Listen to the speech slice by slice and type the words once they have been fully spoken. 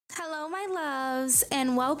Hello, my loves,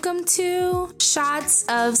 and welcome to Shots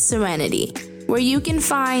of Serenity, where you can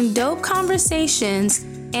find dope conversations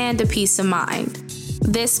and a peace of mind.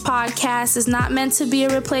 This podcast is not meant to be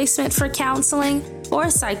a replacement for counseling or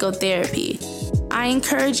psychotherapy. I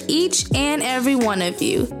encourage each and every one of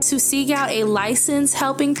you to seek out a licensed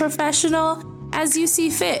helping professional as you see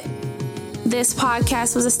fit. This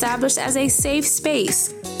podcast was established as a safe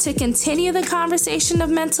space to continue the conversation of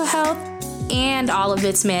mental health and all of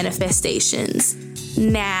its manifestations.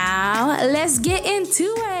 Now, let's get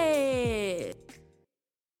into it.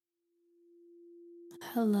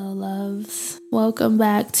 Hello, loves. Welcome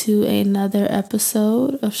back to another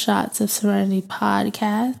episode of Shots of Serenity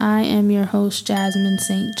podcast. I am your host, Jasmine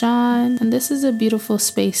St. John, and this is a beautiful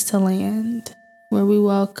space to land where we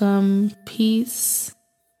welcome peace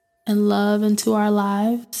and love into our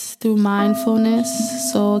lives through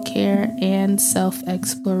mindfulness, soul care, and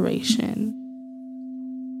self-exploration.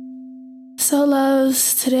 So,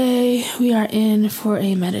 loves, today we are in for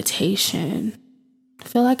a meditation. I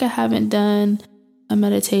feel like I haven't done a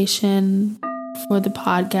meditation for the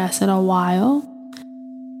podcast in a while,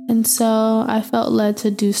 and so I felt led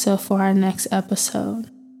to do so for our next episode.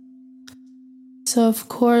 So, of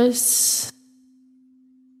course,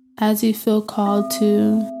 as you feel called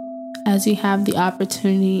to, as you have the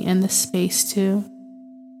opportunity and the space to,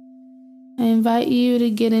 I invite you to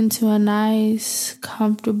get into a nice,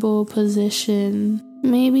 comfortable position,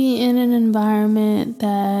 maybe in an environment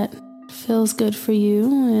that feels good for you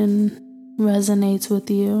and resonates with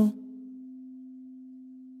you.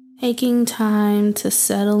 Taking time to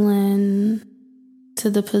settle in to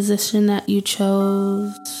the position that you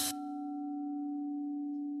chose.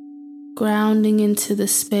 Grounding into the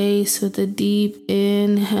space with a deep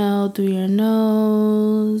inhale through your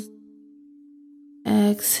nose.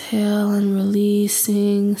 Exhale and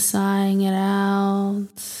releasing, sighing it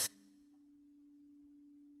out.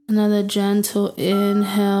 Another gentle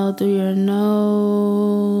inhale through your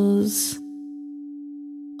nose.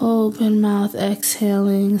 Open mouth,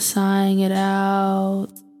 exhaling, sighing it out.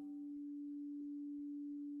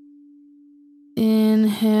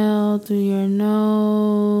 Inhale through your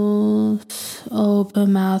nose.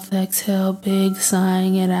 Open mouth, exhale, big,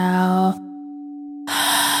 sighing it out.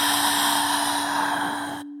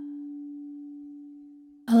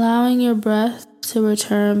 Allowing your breath to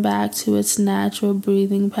return back to its natural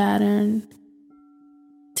breathing pattern.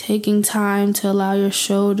 Taking time to allow your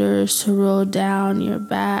shoulders to roll down your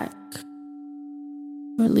back.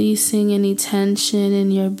 Releasing any tension in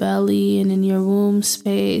your belly and in your womb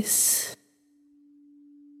space.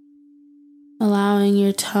 Allowing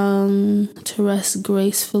your tongue to rest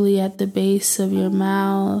gracefully at the base of your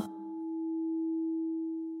mouth.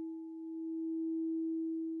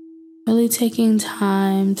 Really taking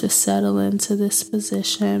time to settle into this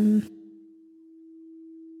position.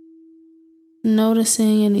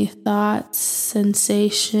 Noticing any thoughts,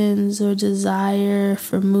 sensations, or desire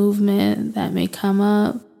for movement that may come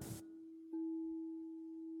up.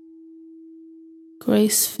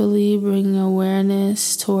 Gracefully bringing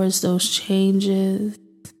awareness towards those changes,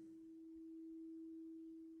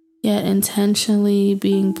 yet intentionally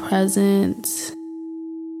being present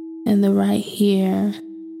in the right here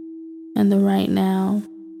and the right now.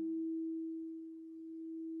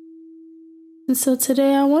 And so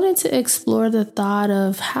today I wanted to explore the thought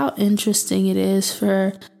of how interesting it is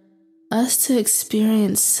for us to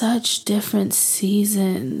experience such different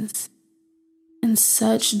seasons in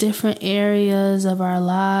such different areas of our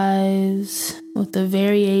lives with the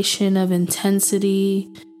variation of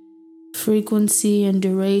intensity, frequency, and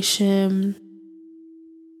duration.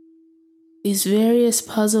 These various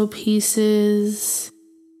puzzle pieces,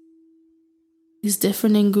 these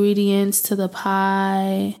different ingredients to the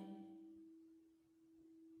pie,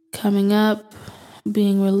 coming up,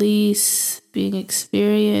 being released, being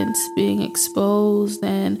experienced, being exposed,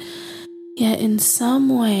 and yet in some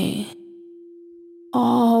way,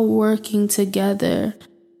 all working together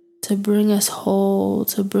to bring us whole,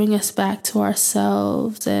 to bring us back to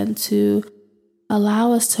ourselves, and to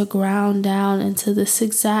allow us to ground down into this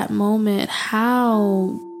exact moment,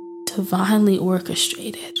 how divinely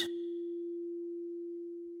orchestrated.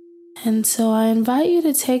 And so I invite you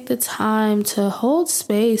to take the time to hold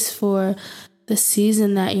space for the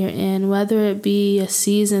season that you're in, whether it be a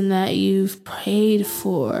season that you've prayed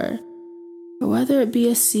for, or whether it be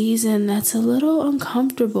a season that's a little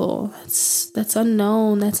uncomfortable, that's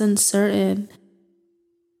unknown, that's uncertain,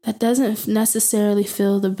 that doesn't necessarily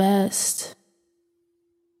feel the best.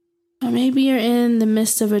 Or maybe you're in the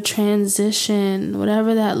midst of a transition,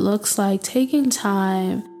 whatever that looks like, taking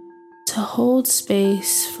time to hold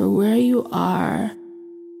space for where you are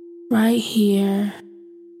right here,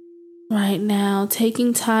 right now,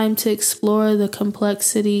 taking time to explore the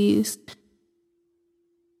complexities,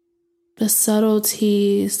 the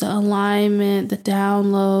subtleties, the alignment, the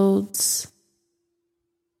downloads,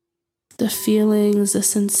 the feelings, the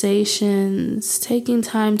sensations, taking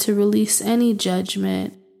time to release any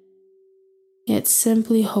judgment, yet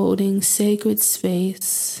simply holding sacred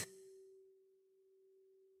space,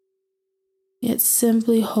 yet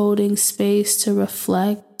simply holding space to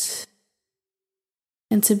reflect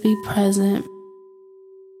and to be present.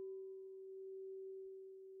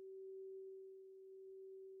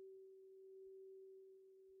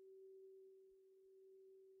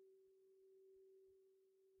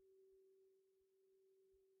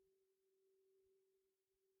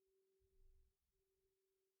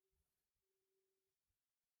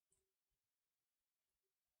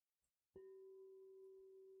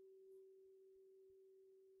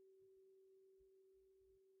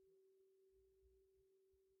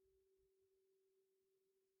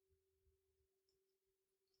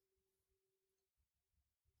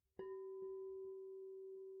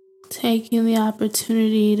 Taking the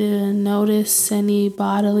opportunity to notice any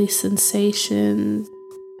bodily sensations,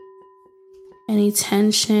 any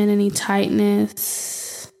tension, any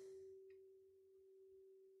tightness,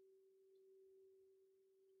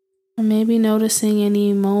 or maybe noticing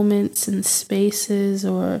any moments and spaces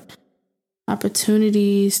or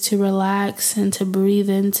opportunities to relax and to breathe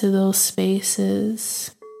into those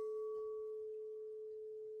spaces.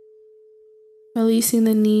 Releasing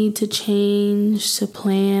the need to change, to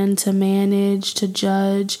plan, to manage, to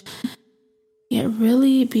judge, yet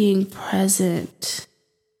really being present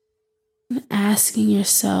and asking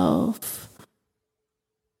yourself,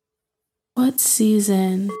 what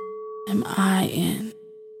season am I in?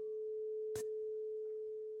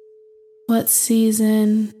 What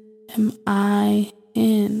season am I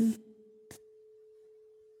in?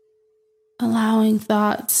 Allowing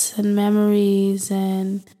thoughts and memories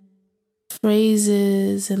and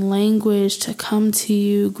phrases and language to come to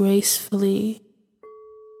you gracefully,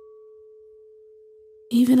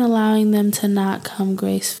 even allowing them to not come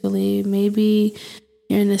gracefully. Maybe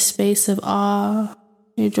you're in a space of awe,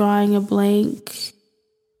 you're drawing a blank.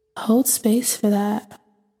 Hold space for that.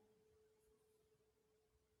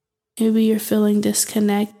 Maybe you're feeling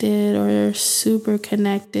disconnected or super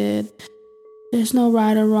connected. There's no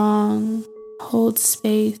right or wrong. Hold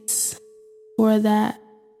space for that.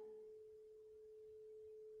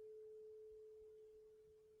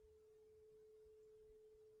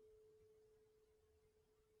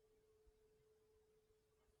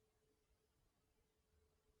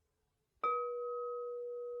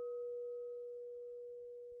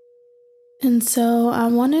 And so I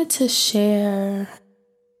wanted to share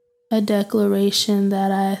a declaration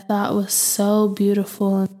that I thought was so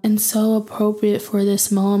beautiful and so appropriate for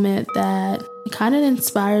this moment that it kind of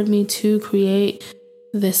inspired me to create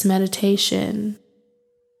this meditation.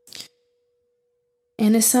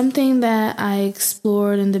 And it's something that I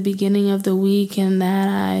explored in the beginning of the week and that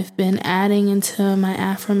I've been adding into my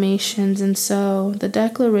affirmations. And so the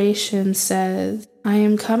declaration says, I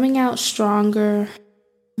am coming out stronger,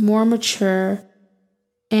 more mature,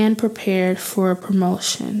 and prepared for a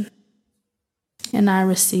promotion. And I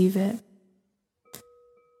receive it.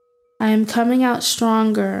 I am coming out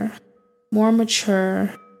stronger, more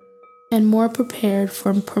mature, and more prepared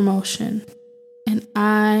for promotion. And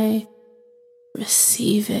I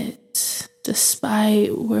receive it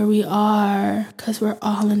despite where we are, because we're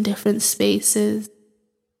all in different spaces.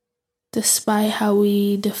 Despite how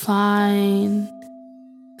we define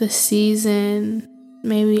the season,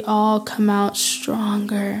 may we all come out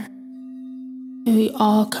stronger. May we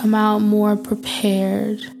all come out more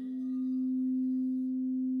prepared.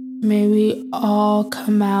 May we all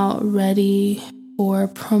come out ready for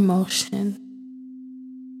promotion.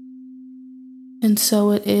 And so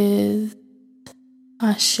it is.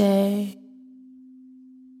 Ashe.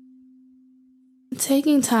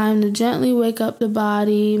 Taking time to gently wake up the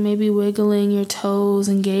body, maybe wiggling your toes,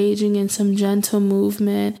 engaging in some gentle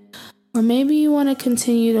movement, or maybe you want to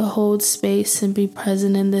continue to hold space and be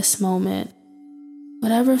present in this moment.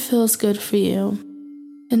 Whatever feels good for you.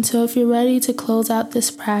 And so if you're ready to close out this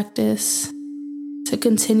practice, to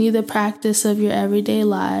continue the practice of your everyday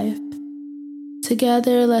life,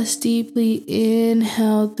 together, let's deeply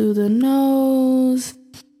inhale through the nose.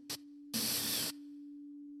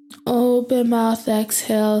 Open mouth,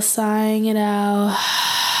 exhale, sighing it out.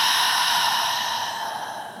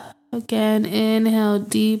 Again, inhale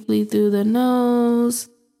deeply through the nose.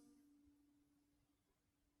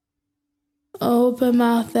 Open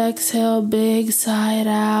mouth, exhale, big sigh it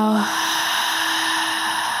out.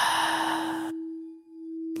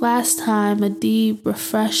 Last time, a deep,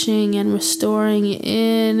 refreshing, and restoring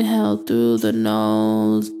inhale through the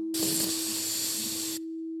nose.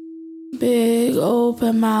 Big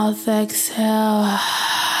open mouth exhale.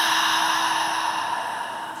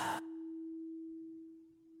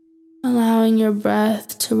 Allowing your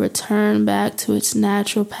breath to return back to its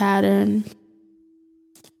natural pattern.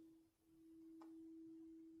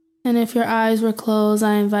 And if your eyes were closed,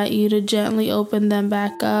 I invite you to gently open them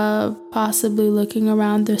back up, possibly looking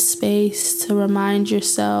around the space to remind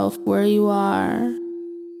yourself where you are,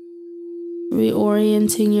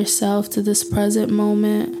 reorienting yourself to this present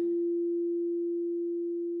moment.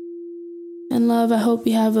 And love, I hope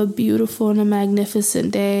you have a beautiful and a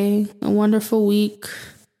magnificent day, a wonderful week,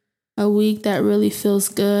 a week that really feels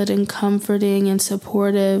good and comforting and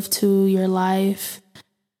supportive to your life.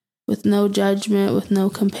 With no judgment, with no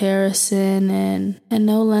comparison, and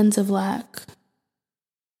no lens of lack.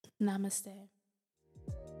 Namaste.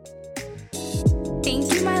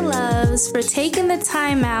 Thank you, my loves, for taking the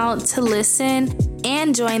time out to listen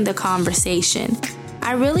and join the conversation.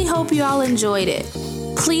 I really hope you all enjoyed it.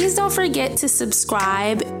 Please don't forget to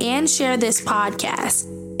subscribe and share this podcast.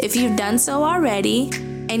 If you've done so already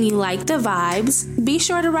and you like the vibes, be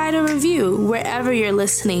sure to write a review wherever you're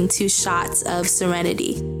listening to Shots of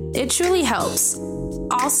Serenity. It truly helps.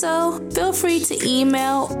 Also, feel free to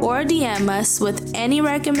email or DM us with any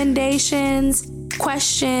recommendations,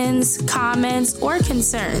 questions, comments, or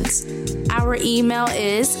concerns. Our email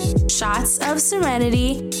is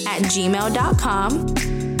shotsofserenity@gmail.com.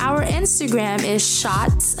 Our Instagram is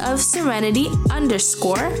shotsofserenity_,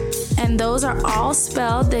 and those are all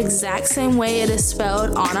spelled the exact same way it is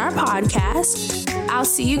spelled on our podcast. I'll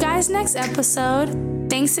see you guys next episode.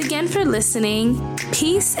 Thanks again for listening.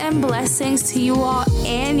 Peace and blessings to you all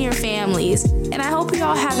and your families. And I hope you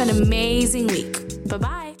all have an amazing week.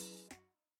 Bye-bye.